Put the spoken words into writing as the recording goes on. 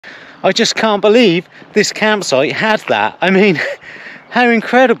I just can't believe this campsite had that. I mean, how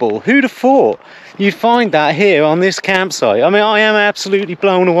incredible. Who'd have thought you'd find that here on this campsite? I mean, I am absolutely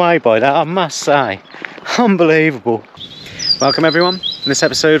blown away by that, I must say. Unbelievable. Welcome everyone. In this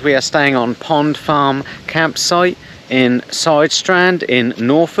episode we are staying on Pond Farm campsite in SIDESTRAND in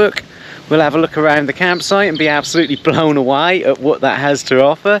Norfolk. We'll have a look around the campsite and be absolutely blown away at what that has to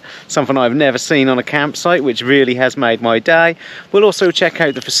offer. Something I've never seen on a campsite, which really has made my day. We'll also check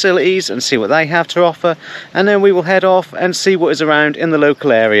out the facilities and see what they have to offer. And then we will head off and see what is around in the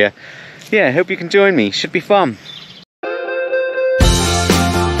local area. Yeah, hope you can join me. Should be fun.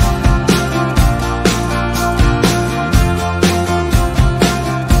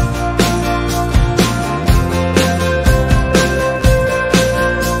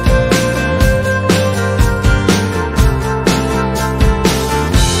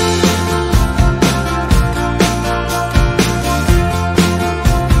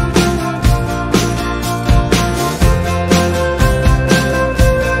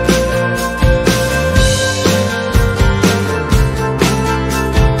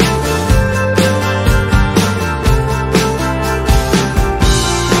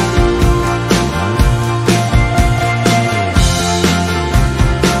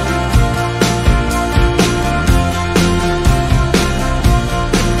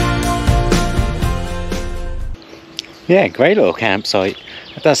 Yeah, great little campsite.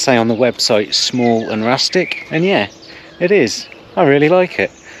 It does say on the website small and rustic, and yeah, it is. I really like it.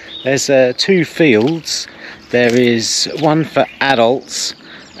 There's 2 fields. There is one for adults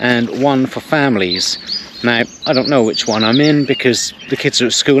and one for families. Now, I don't know which one I'm in because the kids are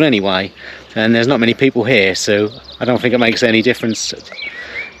at school anyway, and there's not many people here, so I don't think it makes any difference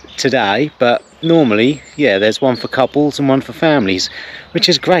today. But normally, yeah, there's one for couples and one for families, which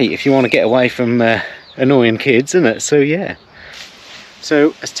is great if you want to get away from annoying kids, isn't it? So yeah,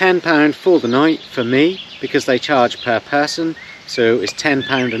 so it's £10 for the night for me because they charge per person, so it's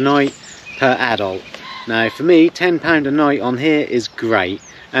 £10 a night per adult. Now for me, £10 a night on here is great,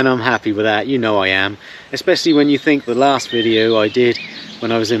 and I'm happy with that. You know I am, especially when you think the last video I did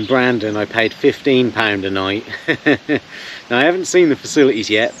when I was in Brandon I paid £15 a night. Now I haven't seen the facilities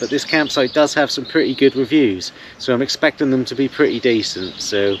yet, but this campsite does have some pretty good reviews, so I'm expecting them to be pretty decent.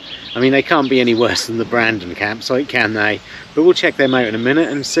 So I mean, they can't be any worse than the Brandon campsite, can they? But we'll check them out in a minute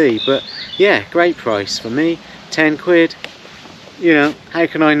and see. But yeah, great price for me, 10 quid. You know, how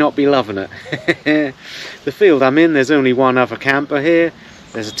can I not be loving it? The field I'm in, there's only one other camper here.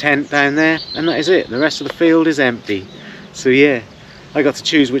 There's a tent down there, and that is it. The rest of the field is empty. So yeah, I got to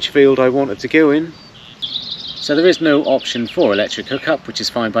choose which field I wanted to go in. So there is no option for electric hookup, which is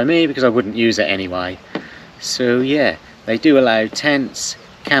fine by me because I wouldn't use it anyway. So yeah, they do allow tents,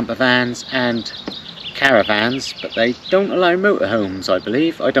 camper vans and caravans, but they don't allow motorhomes, I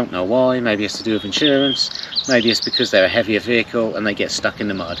believe. I don't know why. Maybe it's to do with insurance, maybe it's because they're a heavier vehicle and they get stuck in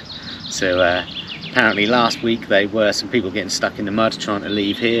the mud. So apparently last week there were some people getting stuck in the mud trying to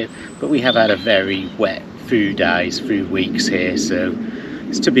leave here, but we have had a very wet few days, few weeks here, so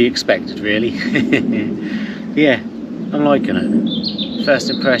it's to be expected really. Yeah, I'm liking it. First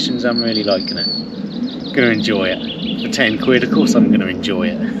impressions, I'm really liking it. Gonna enjoy it. For 10 quid, of course I'm gonna enjoy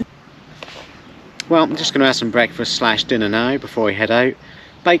it. Well, I'm just gonna have some breakfast / dinner now before I head out.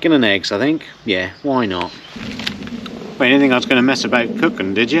 Bacon and eggs, I think. Yeah, why not? Well, you didn't think I was gonna mess about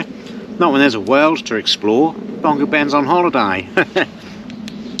cooking, did you? Not when there's a world to explore. Bongo Ben's on holiday.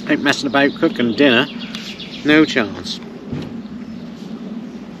 Ain't messing about cooking dinner. No chance.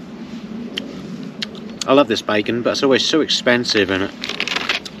 I love this bacon, but it's always so expensive in it.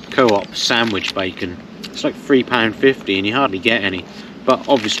 Co-op sandwich bacon. It's like £3.50 and you hardly get any. But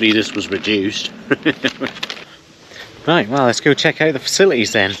obviously this was reduced. Right, well, let's go check out the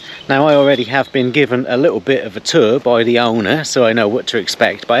facilities then. Now I already have been given a little bit of a tour by the owner, so I know what to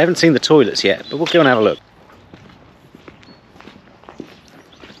expect. But I haven't seen the toilets yet, but we'll go and have a look.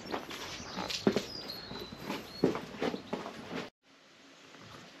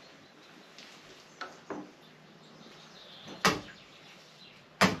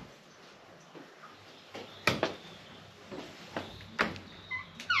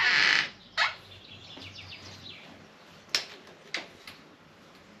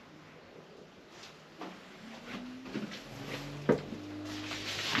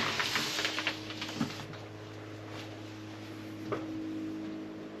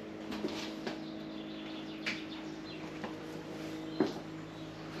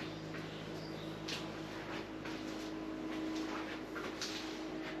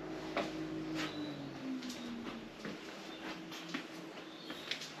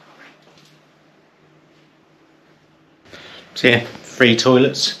 So yeah, 3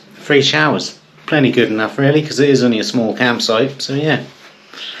 toilets, free showers. Plenty good enough really, because it is only a small campsite, so yeah,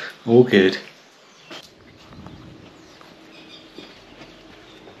 all good.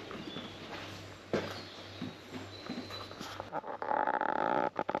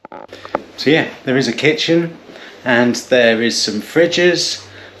 So yeah, there is a kitchen, and there is some fridges,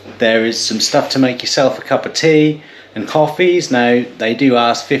 there is some stuff to make yourself a cup of tea and coffees. Now they do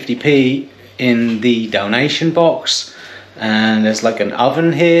ask 50p in the donation box, and there's like an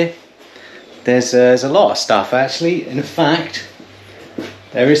oven here. There's a lot of stuff actually. In fact,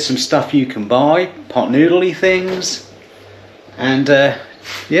 there is some stuff you can buy, pot noodly things, and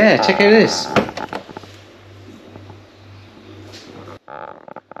yeah, check out this.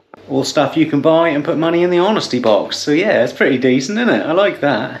 All stuff you can buy and put money in the honesty box. So yeah, it's pretty decent, isn't it? I like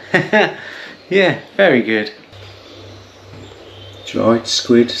that. Yeah, very good. Dried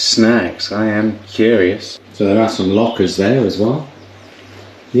squid snacks. I am curious. So there are some lockers there as well.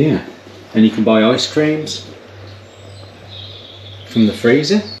 Yeah, and you can buy ice creams from the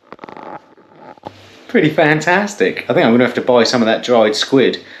freezer. Pretty fantastic. I think I'm going to have to buy some of that dried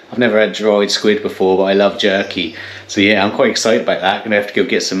squid. I've never had dried squid before, but I love jerky. So yeah, I'm quite excited about that. I'm going to have to go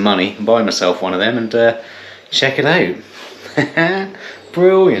get some money and buy myself one of them and check it out.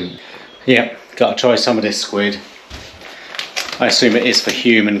 Brilliant. Yeah, got to try some of this squid. I assume it is for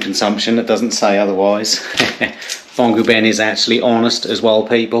human consumption. It doesn't say otherwise. Bongo Ben is actually honest as well,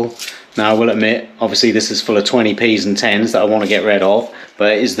 people. Now I will admit, obviously this is full of 20p's and 10s that I want to get rid of,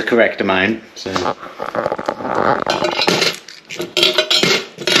 but it is the correct amount. So.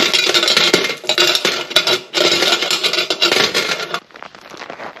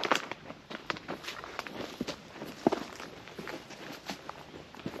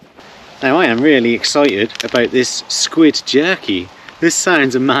 Now I am really excited about this squid jerky. This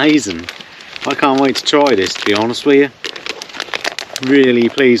sounds amazing. I can't wait to try this, to be honest with you. Really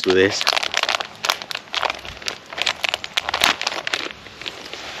pleased with this.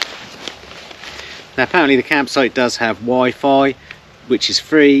 Now apparently the campsite does have Wi-Fi, which is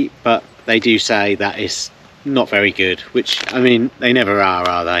free, but they do say that is not very good, which, I mean, they never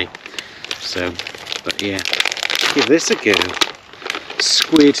are they? So, but yeah, give this a go.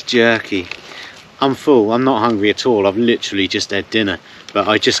 Squid jerky. I'm full, I'm not hungry at all. I've literally just had dinner, but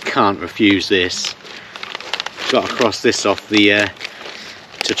I just can't refuse this. Got to cross this off the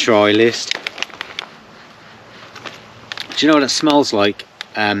to try list. Do you know what it smells like?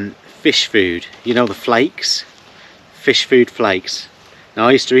 Fish food. You know the flakes? Fish food flakes. Now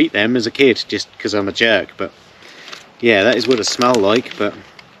I used to eat them as a kid just because I'm a jerk, but yeah, that is what it smells like. But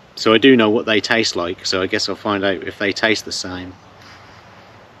so I do know what they taste like, so I guess I'll find out if they taste the same.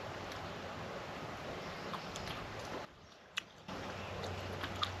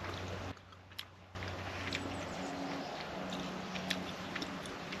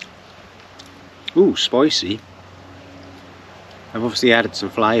 Ooh, spicy. I've obviously added some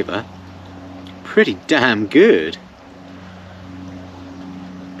flavour. Pretty damn good.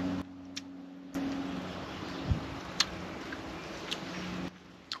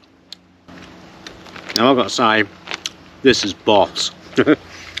 Now I've got to say, this is boss.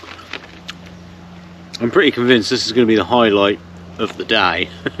 I'm pretty convinced this is going to be the highlight of the day.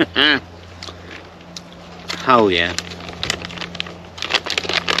 Hell yeah.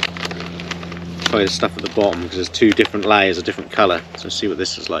 Try the stuff at the bottom because there's two different layers of different colour, so see what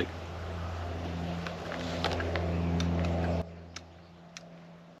this is like.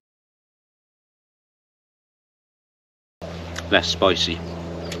 Less spicy.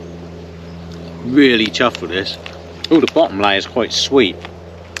 Really chuffed with this. Oh, the bottom layer is quite sweet,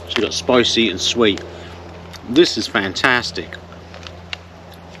 so you've got spicy and sweet. This is fantastic.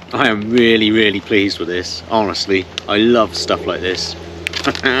 I am really pleased with this, honestly. I love stuff like this.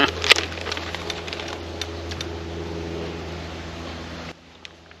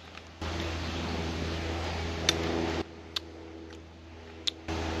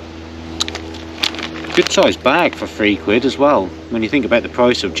 Good sized bag for £3 as well, when you think about the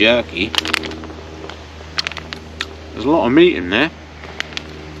price of jerky. There's a lot of meat in there.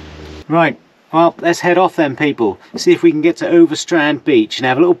 Right, well, let's head off then, people. See if we can get to Overstrand Beach and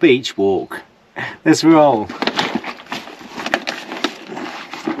have a little beach walk. Let's roll.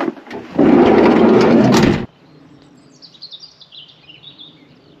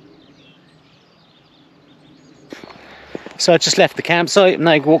 So I just left the campsite. I'm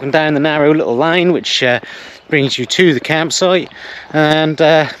now walking down the narrow little lane which brings you to the campsite, and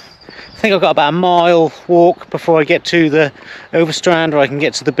I think I've got about a mile walk before I get to the Overstrand, or I can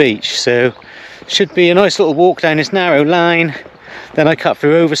get to the beach. So should be a nice little walk down this narrow lane, then I cut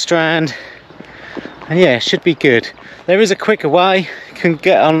through Overstrand, and yeah, should be good. There is a quicker way, you can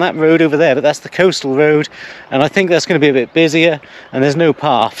get on that road over there, but that's the coastal road, and I think that's going to be a bit busier, and there's no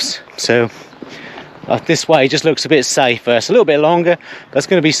paths, so this way just looks a bit safer. It's a little bit longer, but it's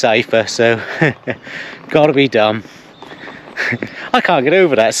going to be safer, so gotta be done. I can't get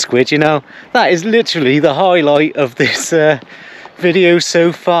over that squid, you know. That is literally the highlight of this video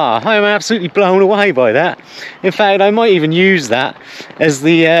so far. I am absolutely blown away by that. In fact, I might even use that as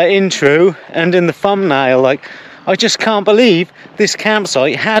the intro and in the thumbnail. Like, I just can't believe this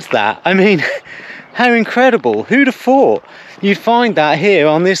campsite had that. I mean, how incredible. Who'd have thought you'd find that here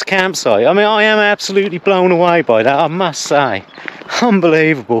on this campsite? I mean, I am absolutely blown away by that, I must say.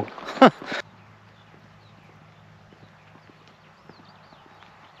 Unbelievable.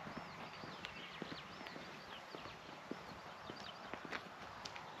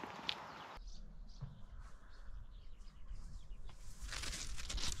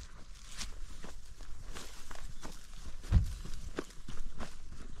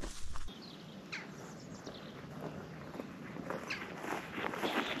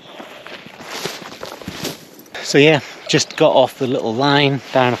 So yeah, just got off the little lane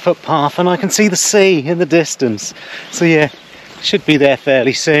down a footpath and I can see the sea in the distance. So yeah, should be there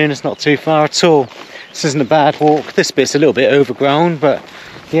fairly soon. It's not too far at all. This isn't a bad walk. This bit's a little bit overgrown, but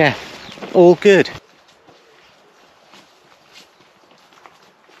yeah, all good.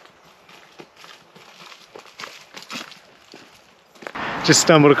 Just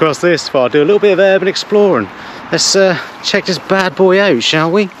stumbled across this, but I'll do a little bit of urban exploring. Let's check this bad boy out,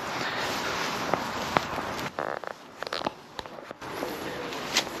 shall we?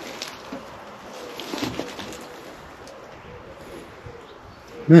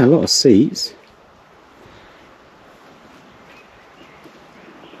 Yeah, a lot of seats.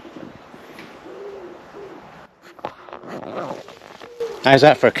 How's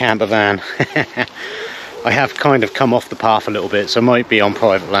that for a camper van? I have kind of come off the path a little bit, so I might be on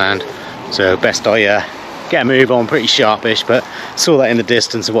private land. So best I get a move on pretty sharpish, but saw that in the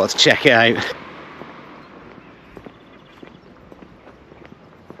distance and wanted to check it out.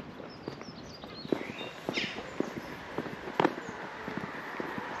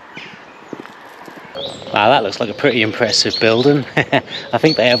 Wow, that looks like a pretty impressive building. I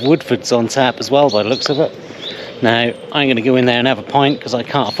think they have Woodfords on tap as well by the looks of it. Now, I'm going to go in there and have a pint because I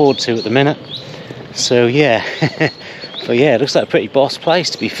can't afford to at the minute. So yeah, but yeah, it looks like a pretty boss place,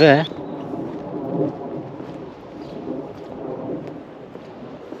 to be fair.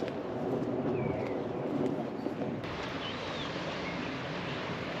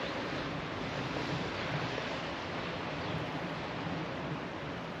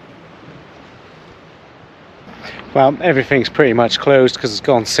 Well, everything's pretty much closed because it's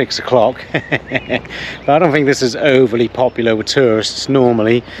gone 6 o'clock. But I don't think this is overly popular with tourists.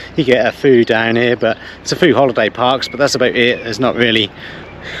 Normally you get a food down here, but it's a few holiday parks, but that's about it. There's not really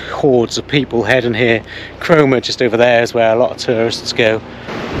hordes of people heading here. Cromer just over there is where a lot of tourists go.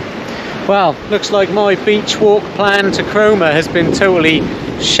 Well, looks like my beach walk plan to Cromer has been totally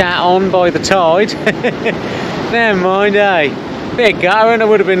shat on by the tide. Never mind, eh? Bit gutting. It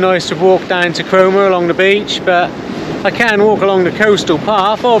would have been nice to walk down to Cromer along the beach, but I can walk along the coastal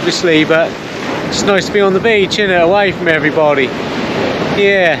path obviously, but it's nice to be on the beach, isn't it, away from everybody.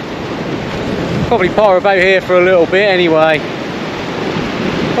 Yeah, probably potter about here for a little bit anyway.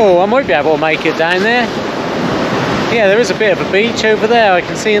 Oh, I might be able to make it down there. Yeah, there is a bit of a beach over there I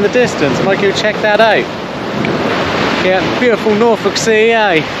can see in the distance. I might go check that out. Yeah, beautiful Norfolk Sea,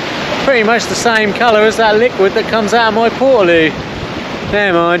 eh? Pretty much the same colour as that liquid that comes out of my portaloo.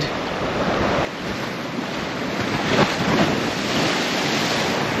 Never mind.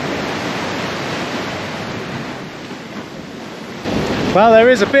 Well, there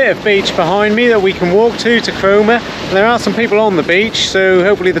is a bit of beach behind me that we can walk to Cromer. There are some people on the beach, so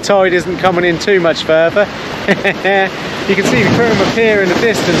hopefully the tide isn't coming in too much further. You can see the Cromer pier in the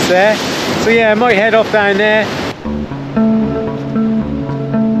distance there. So yeah, I might head off down there.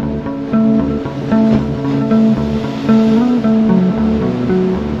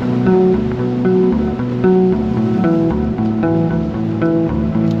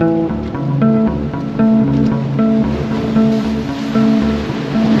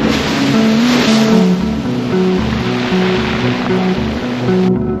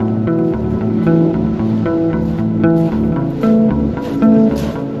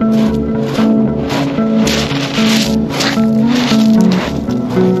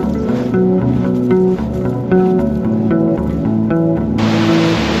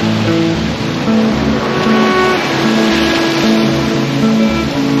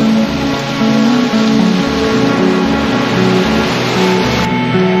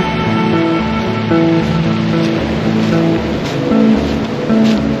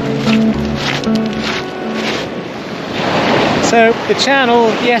 So the channel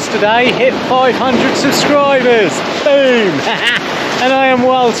yesterday hit 500 subscribers. Boom! And I am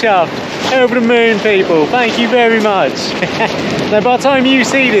well chuffed. Over the moon, people. Thank you very much. Now by the time you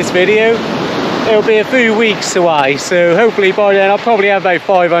see this video, it'll be a few weeks away, so hopefully by then I'll probably have about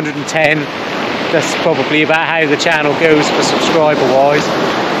 510. That's probably about how the channel goes for subscriber wise.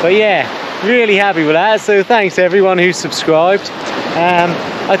 But yeah, really happy with that, so thanks to everyone who subscribed.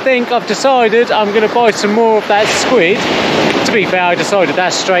 I think I've decided I'm going to buy some more of that squid. To be fair, I decided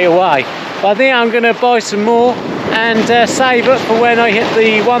that straight away. But I think I'm going to buy some more and save it for when I hit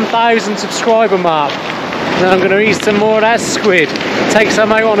the 1,000 subscriber mark. And I'm going to eat some more of that squid, take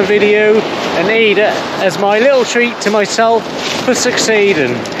some out on a video and eat it as my little treat to myself for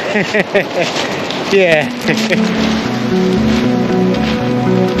succeeding. Yeah.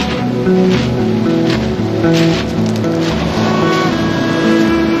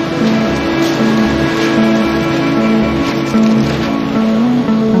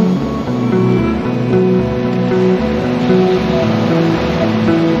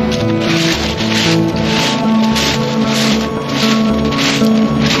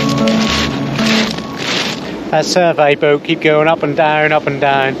 That survey boat keep going up and down, up and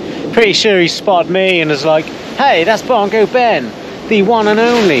down. Pretty sure he spotted me and is like, hey, that's Bongo Ben, the one and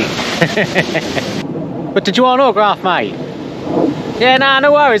only. But did you want an autograph, mate? Yeah, nah,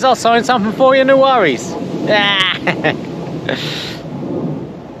 no worries, I'll sign something for you, no worries.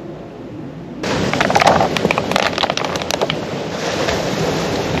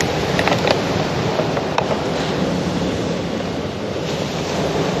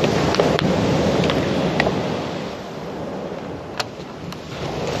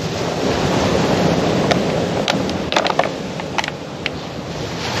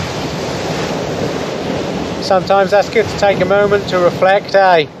 Sometimes that's good to take a moment to reflect,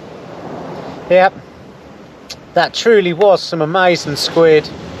 eh? Yep, that truly was some amazing squid.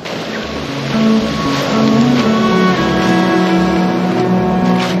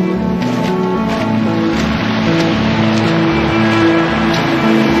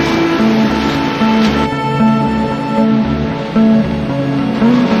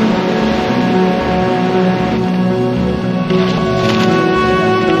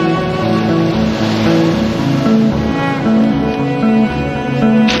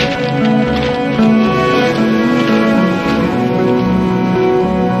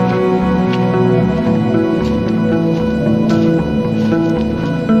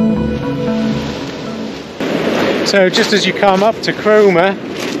 So just as you come up to Cromer,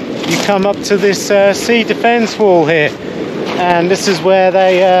 you come up to this sea defence wall here, and this is where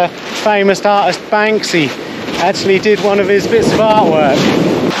the famous artist Banksy actually did one of his bits of artwork.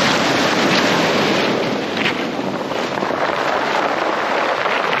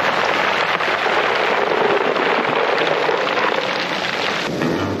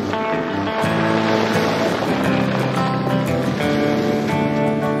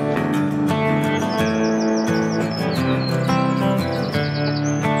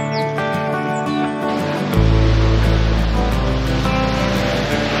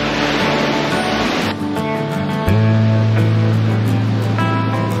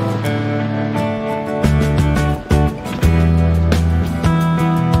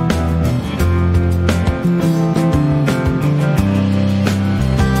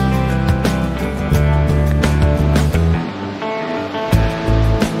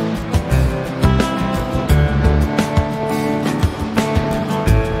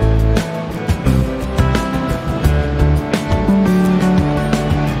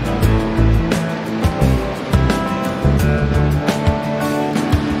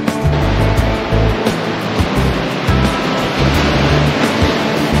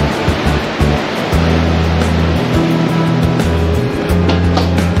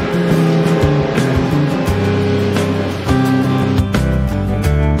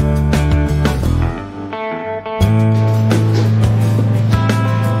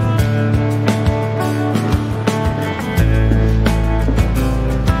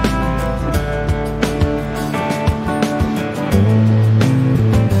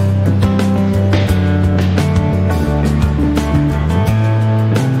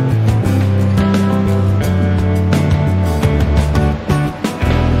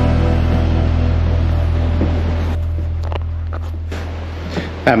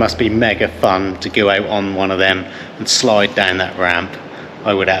 That must be mega fun to go out on one of them and slide down that ramp.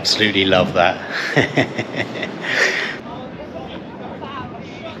 I would absolutely love that.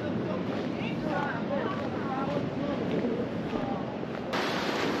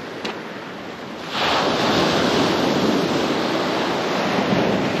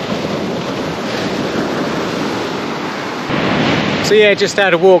 So yeah, just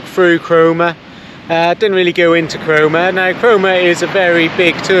had a walk through Cromer. Didn't really go into Cromer. Now Cromer is a very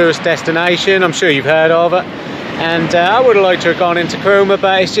big tourist destination, I'm sure you've heard of it, and I would have liked to have gone into Cromer,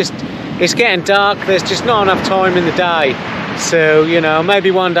 but it's getting dark, there's just not enough time in the day. So, you know,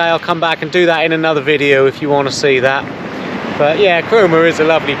 maybe one day I'll come back and do that in another video if you want to see that. But yeah, Cromer is a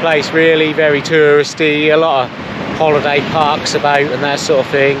lovely place, really, very touristy, a lot of holiday parks about and that sort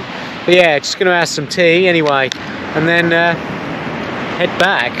of thing. But yeah, just going to have some tea anyway, and then head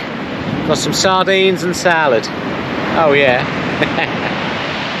back. Got some sardines and salad. Oh yeah.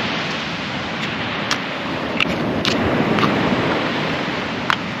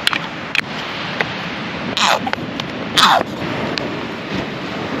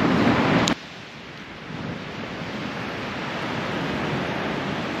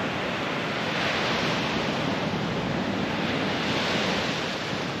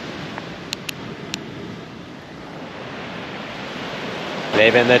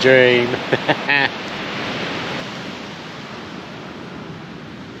 Living the dream.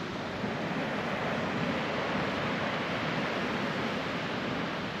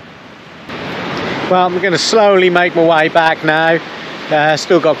 Well, I'm going to slowly make my way back now.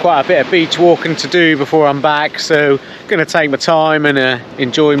 Still got quite a bit of beach walking to do before I'm back, so I'm going to take my time and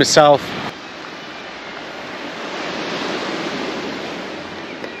enjoy myself.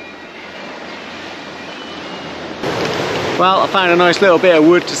 Well, I found a nice little bit of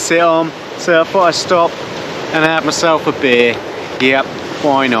wood to sit on, so I thought I'd stop and have myself a beer. Yep,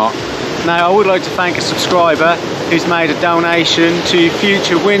 why not? Now, I would like to thank a subscriber who's made a donation to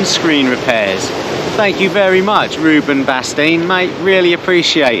future windscreen repairs. Thank you very much, Ruben Bastine, mate, really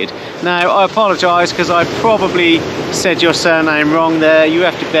appreciated. Now, I apologise because I probably said your surname wrong there, you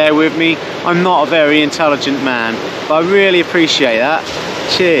have to bear with me. I'm not a very intelligent man, but I really appreciate that.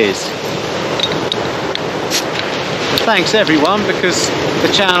 Cheers. Thanks everyone, because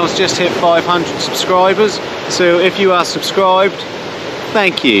the channel's just hit 500 subscribers, so if you are subscribed,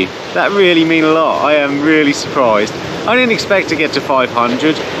 thank you. That really means a lot. I am really surprised. I didn't expect to get to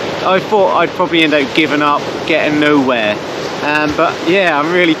 500. I thought I'd probably end up giving up, getting nowhere. But yeah,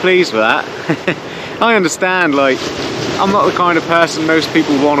 I'm really pleased with that. I understand, like, I'm not the kind of person most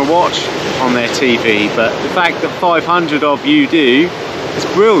people want to watch on their TV, but the fact that 500 of you do is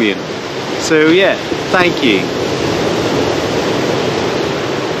brilliant. So yeah, thank you.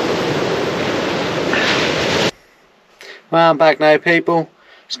 Well, I'm back now, people.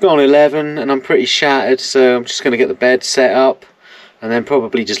 It's gone 11 and I'm pretty shattered, so I'm just going to get the bed set up and then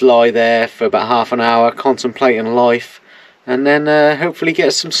probably just lie there for about half an hour contemplating life, and then hopefully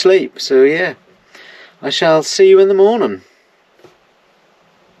get some sleep. So yeah, I shall see you in the morning.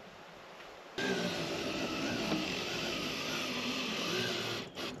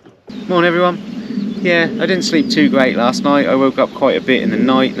 Morning everyone. Yeah, I didn't sleep too great last night. I woke up quite a bit in the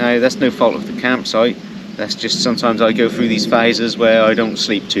night. Now, that's no fault of the campsite. That's just sometimes I go through these phases where I don't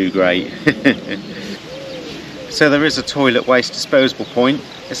sleep too great. So there is a toilet waste disposal point.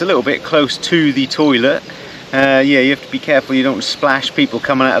 It's a little bit close to the toilet. Yeah, you have to be careful you don't splash people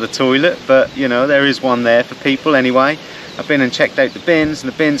coming out of the toilet, but you know, there is one there for people anyway. I've been and checked out the bins,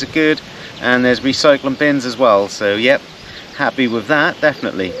 and the bins are good, and there's recycling bins as well, so yep, happy with that,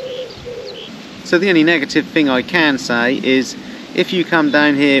 definitely. So the only negative thing I can say is, if you come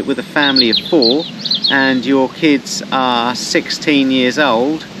down here with a family of 4 and your kids are 16 years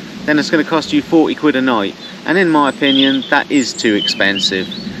old, then it's going to cost you 40 quid a night, and in my opinion that is too expensive,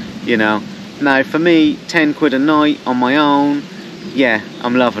 you know. Now for me, 10 quid a night on my own, yeah,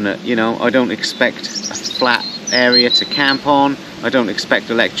 I'm loving it, you know. I don't expect a flat area to camp on, I don't expect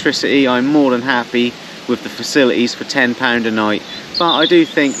electricity, I'm more than happy with the facilities for £10 a night. But I do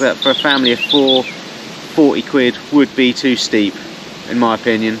think that for a family of 4, 40 quid would be too steep, in my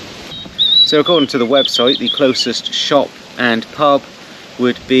opinion. So according to the website, the closest shop and pub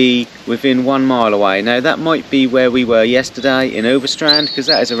would be within 1 mile away. Now that might be where we were yesterday in SIDESTRAND, because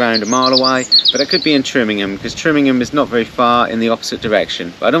that is around 1 mile away, but it could be in Trimmingham, because Trimmingham is not very far in the opposite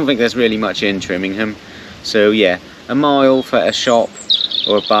direction. But I don't think there's really much in Trimmingham. So yeah, 1 mile for a shop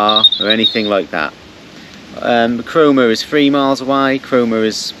or a bar or anything like that. Cromer is 3 miles away. Cromer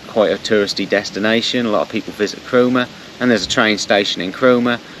is quite a touristy destination, a lot of people visit Cromer, and there's a train station in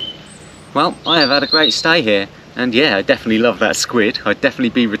Cromer. Well, I have had a great stay here, and yeah, I definitely love that squid. I'd definitely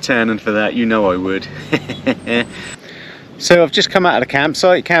be returning for that, you know I would. So I've just come out of the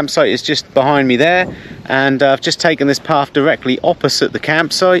campsite. Campsite is just behind me there, and I've just taken this path directly opposite the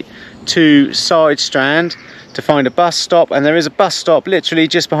campsite to SIDESTRAND to find a bus stop, and there is a bus stop literally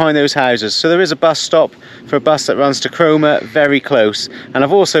just behind those houses. So there is a bus stop for a bus that runs to Cromer, very close. And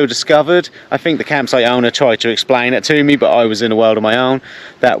I've also discovered, I think the campsite owner tried to explain it to me, but I was in a world of my own,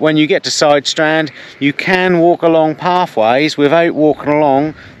 that when you get to SIDESTRAND, you can walk along pathways without walking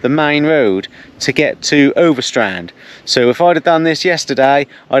along the main road to get to Overstrand. So if I'd have done this yesterday,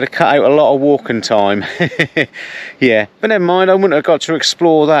 I'd have cut out a lot of walking time. Yeah, but never mind, I wouldn't have got to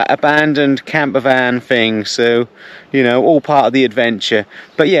explore that abandoned camper van thing. So, you know, all part of the adventure.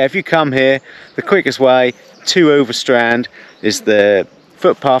 But yeah, if you come here, the quickest way to Overstrand is the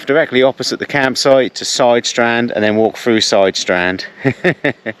footpath directly opposite the campsite to SIDESTRAND, and then walk through SIDESTRAND.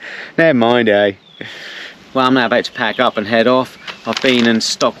 Never mind, eh? Well, I'm now about to pack up and head off. I've been and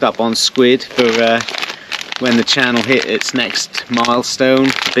stocked up on squid for when the channel hit its next milestone,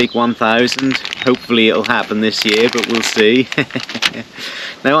 the big 1,000. Hopefully it'll happen this year, but we'll see.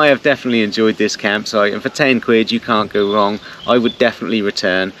 Now, I have definitely enjoyed this campsite, and for 10 quid you can't go wrong. I would definitely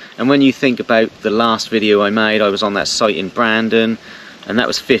return. And when you think about the last video I made, I was on that site in Brandon, and that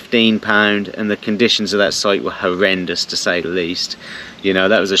was £15, and the conditions of that site were horrendous, to say the least. You know,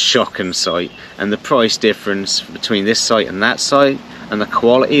 that was a shocking site, and the price difference between this site and that site, and the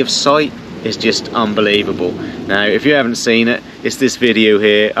quality of site, is just unbelievable. Now, if you haven't seen it, it's this video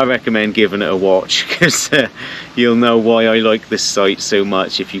here. I recommend giving it a watch, because you'll know why I like this site so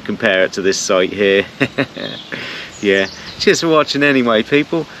much if you compare it to this site here. Yeah, cheers for watching anyway,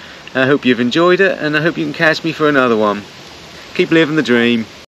 people. I hope you've enjoyed it, and I hope you can catch me for another one. Keep living the dream.